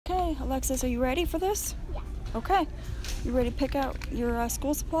Okay, Alexis, are you ready for this? Yeah. Okay. You ready to pick out your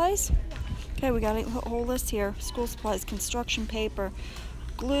school supplies? Okay, we got a whole list here. School supplies, construction paper,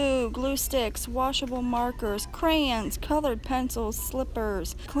 glue sticks, washable markers, crayons, colored pencils,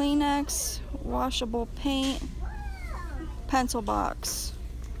 slippers, Kleenex, washable paint, pencil box.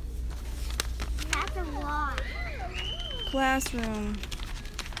 That's a lot. Classroom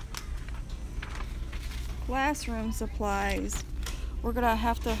supplies. We're gonna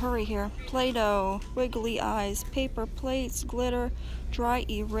have to hurry here. Play-Doh, wiggly eyes, paper plates, glitter, dry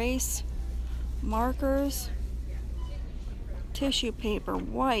erase, markers, tissue paper,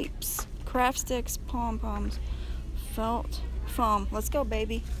 wipes, craft sticks, pom-poms, felt, foam. Let's go,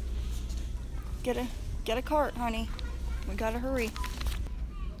 baby. Get a cart, honey. We gotta hurry.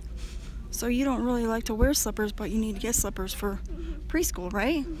 So you don't really like to wear slippers, but you need to get slippers for preschool,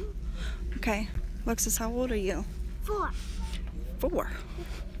 right? Okay. Alexis, how old are you? 4. 4.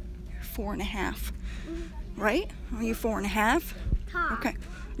 You're 4.5. Right? Are you 4.5? Okay.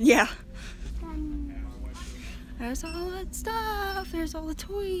 Yeah. There's all that stuff. There's all the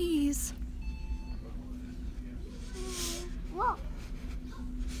toys. Whoa.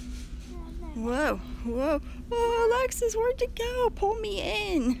 Whoa. Whoa. Oh, Alexis, where'd you go? Pull me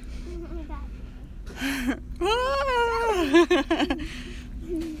in.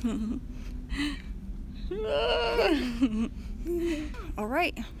 All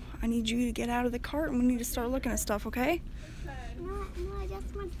right, I need you to get out of the cart and we need to start looking at stuff, okay? No, I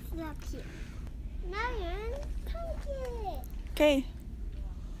just want to sit up here. Okay.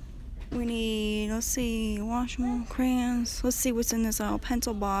 We need, let's see, washable crayons. Let's see what's in this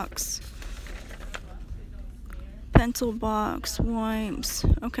pencil box. Pencil box, wipes.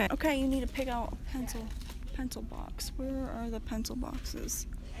 Okay. Okay, you need to pick out a pencil box. Where are the pencil boxes?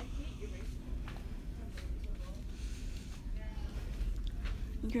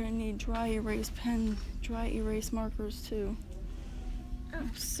 You're gonna need dry erase markers too.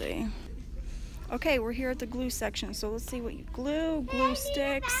 Let's see. Okay, we're here at the glue section, so let's see what you glue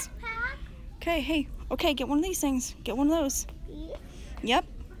sticks. Okay, hey, okay, get one of these things. Get one of those. Yep.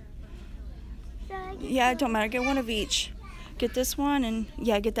 Yeah, it don't matter. Get one of each. Get this one and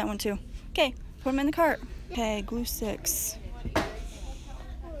yeah, get that one too. Okay, put them in the cart. Okay, glue sticks.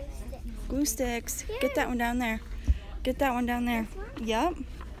 Glue sticks. Get that one down there. Get that one down there. Yep.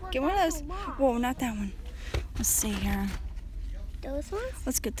 Get one of those. Whoa, not that one. Let's see here. Those ones?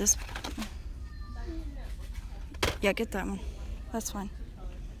 Let's get this. Yeah, get that one. That's fine.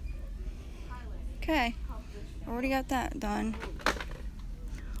 Okay. Already got that done.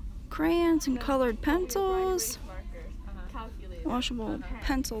 Crayons and colored pencils. Washable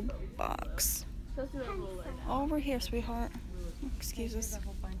pencil box. Over here, sweetheart. Excuse us.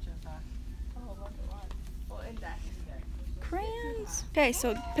 Crayons. Okay,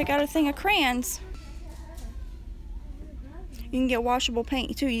 so pick out a thing of crayons. You can get washable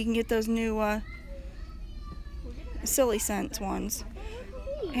paint too. You can get those new Silly Scents ones.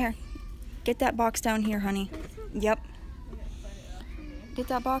 Here, get that box down here, honey. Yep. Get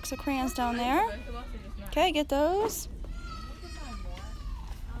that box of crayons down there. Okay, get those.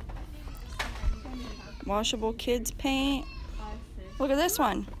 Washable kids paint. Look at this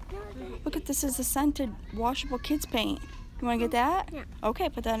one. Look at this is a scented washable kids paint. You want to get that? Yeah. Okay,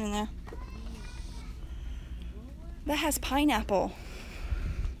 put that in there. That has pineapple.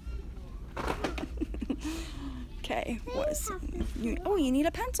 Okay. Oh, you need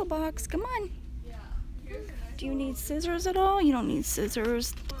a pencil box. Come on. Do you need scissors at all? You don't need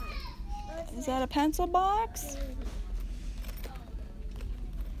scissors. Is that a pencil box?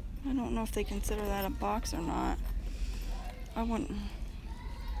 I don't know if they consider that a box or not. I wouldn't.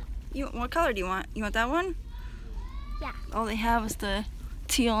 What color do you want? You want that one? Yeah. All they have is the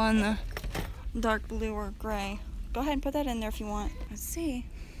teal and the dark blue or gray. Go ahead and put that in there if you want. Let's see.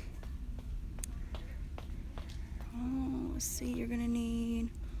 Oh, let's see. You're gonna need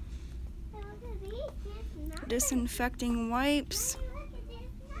disinfecting wipes.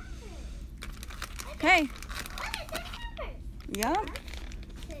 Okay. Yep.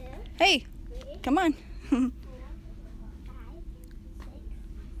 Hey, come on.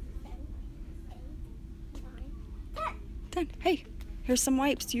 Done. Hey, here's some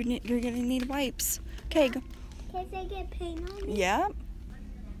wipes. You're gonna need wipes. Okay, go. Can I get paint on me? Yep.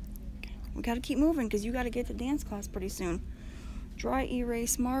 We gotta keep moving because you gotta get to dance class pretty soon. Dry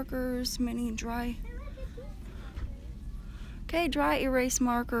erase markers, Okay, dry erase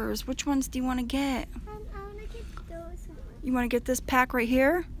markers. Which ones do you want to get? I want to get those ones. You want to get this pack right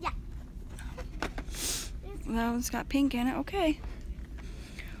here? Yeah. That one's got pink in it. Okay.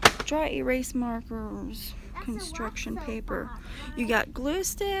 Dry erase markers. construction paper. You got glue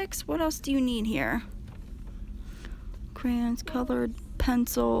sticks. What else do you need here? Crayons, colored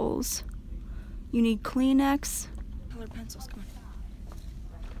pencils. You need Kleenex. Colored pencils, come on.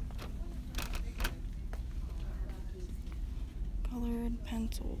 Colored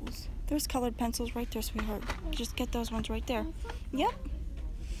pencils. There's colored pencils right there, sweetheart. Just get those ones right there. Yep.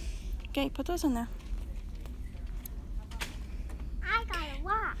 Okay, put those in there. I got a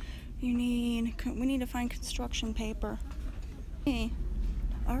lot. We need to find construction paper. Okay.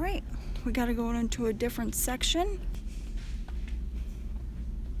 All right, we gotta go into a different section.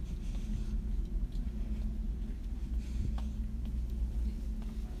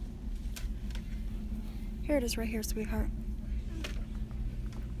 Here it is right here, sweetheart.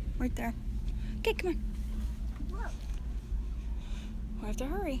 Right there. Okay, come on. We have to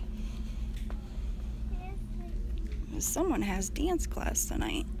hurry. Someone has dance class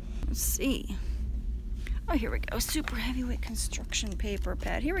tonight. Let's see. Oh, here we go. Super heavyweight construction paper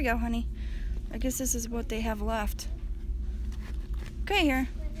pad. Here we go, honey. I guess this is what they have left. Okay, here.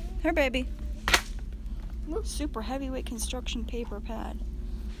 Here, baby. Super heavyweight construction paper pad.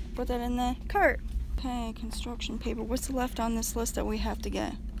 Put that in the cart. Okay, construction paper. What's left on this list that we have to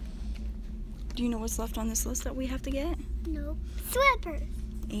get? Do you know what's left on this list that we have to get? No. Slippers.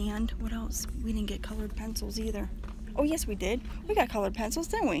 And what else? We didn't get colored pencils either. Oh, yes, we did. We got colored pencils,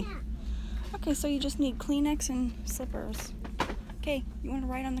 didn't we? Yeah. Okay, so you just need Kleenex and slippers. Okay, you want to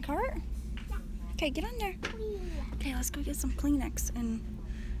ride on the cart? Yeah. Okay, get on there. Okay, let's go get some Kleenex and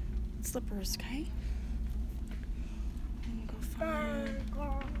slippers, okay? I'm gonna go find...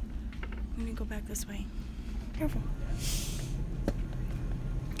 I'm gonna go back this way. Careful.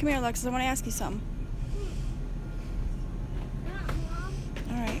 Come here, Alexis, I want to ask you something.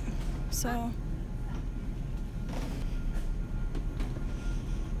 Alright, so...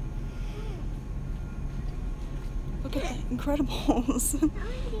 Look at the Incredibles.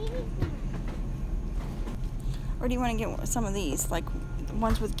 Or do you want to get some of these? Like the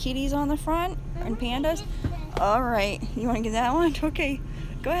ones with kitties on the front and pandas? Alright, you want to get that one? Okay,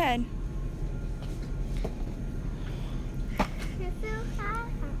 go ahead.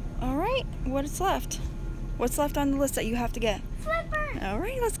 Alright, what's left? What's left on the list that you have to get? Slippers.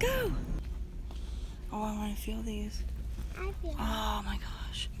 Alright, let's go. Oh, I want to feel these. I feel. Oh my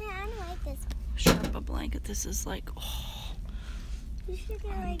gosh. Hey, I like this. Sherpa blanket. This is like, oh. You should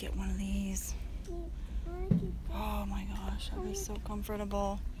get I want like. to get one of these. Oh my gosh, that'd be so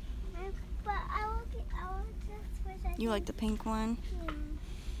comfortable. But I will just wish I. You like the pink one? Yeah.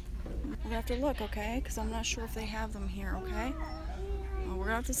 We have to look, okay? Because I'm not sure if they have them here, okay? Well, we're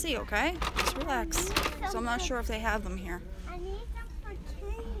gonna have to see, okay? Just relax. So I'm not sure if they have them here. I need them for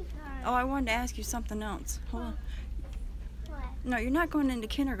kindergarten. Oh, I wanted to ask you something else. Hold on. What? No, you're not going into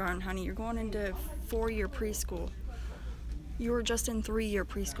kindergarten, honey. You're going into 4-year preschool. You were just in 3-year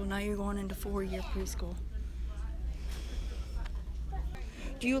preschool. Now you're going into 4-year preschool.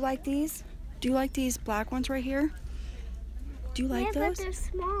 Do you like these? Do you like these black ones right here? Do you like those? But they're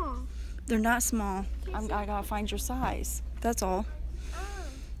small. They're not small. I gotta find your size. That's all.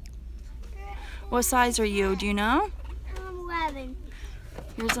 What size are you? Do you know? I'm 11.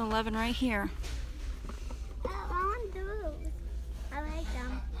 Here's an 11 right here. I want those. I like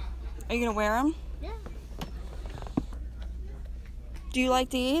them. Are you gonna wear them? Yeah. Do you like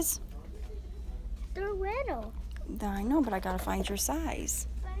these? They're little. I know, but I gotta find your size.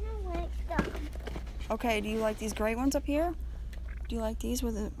 But I don't like them. Okay, do you like these gray ones up here? Do you like these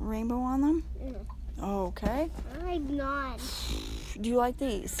with a rainbow on them? No. Okay. I like none. Do you like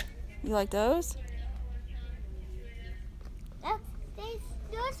these? You like those?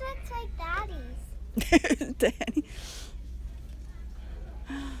 Those look like Daddy's. Daddy.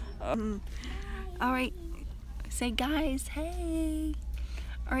 All right. Say, guys, hey.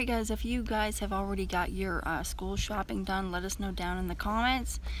 All right, guys, if you guys have already got your school shopping done, let us know down in the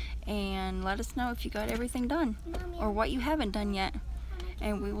comments. And let us know if you got everything done or what you haven't done yet.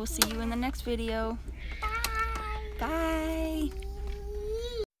 And we will see you in the next video.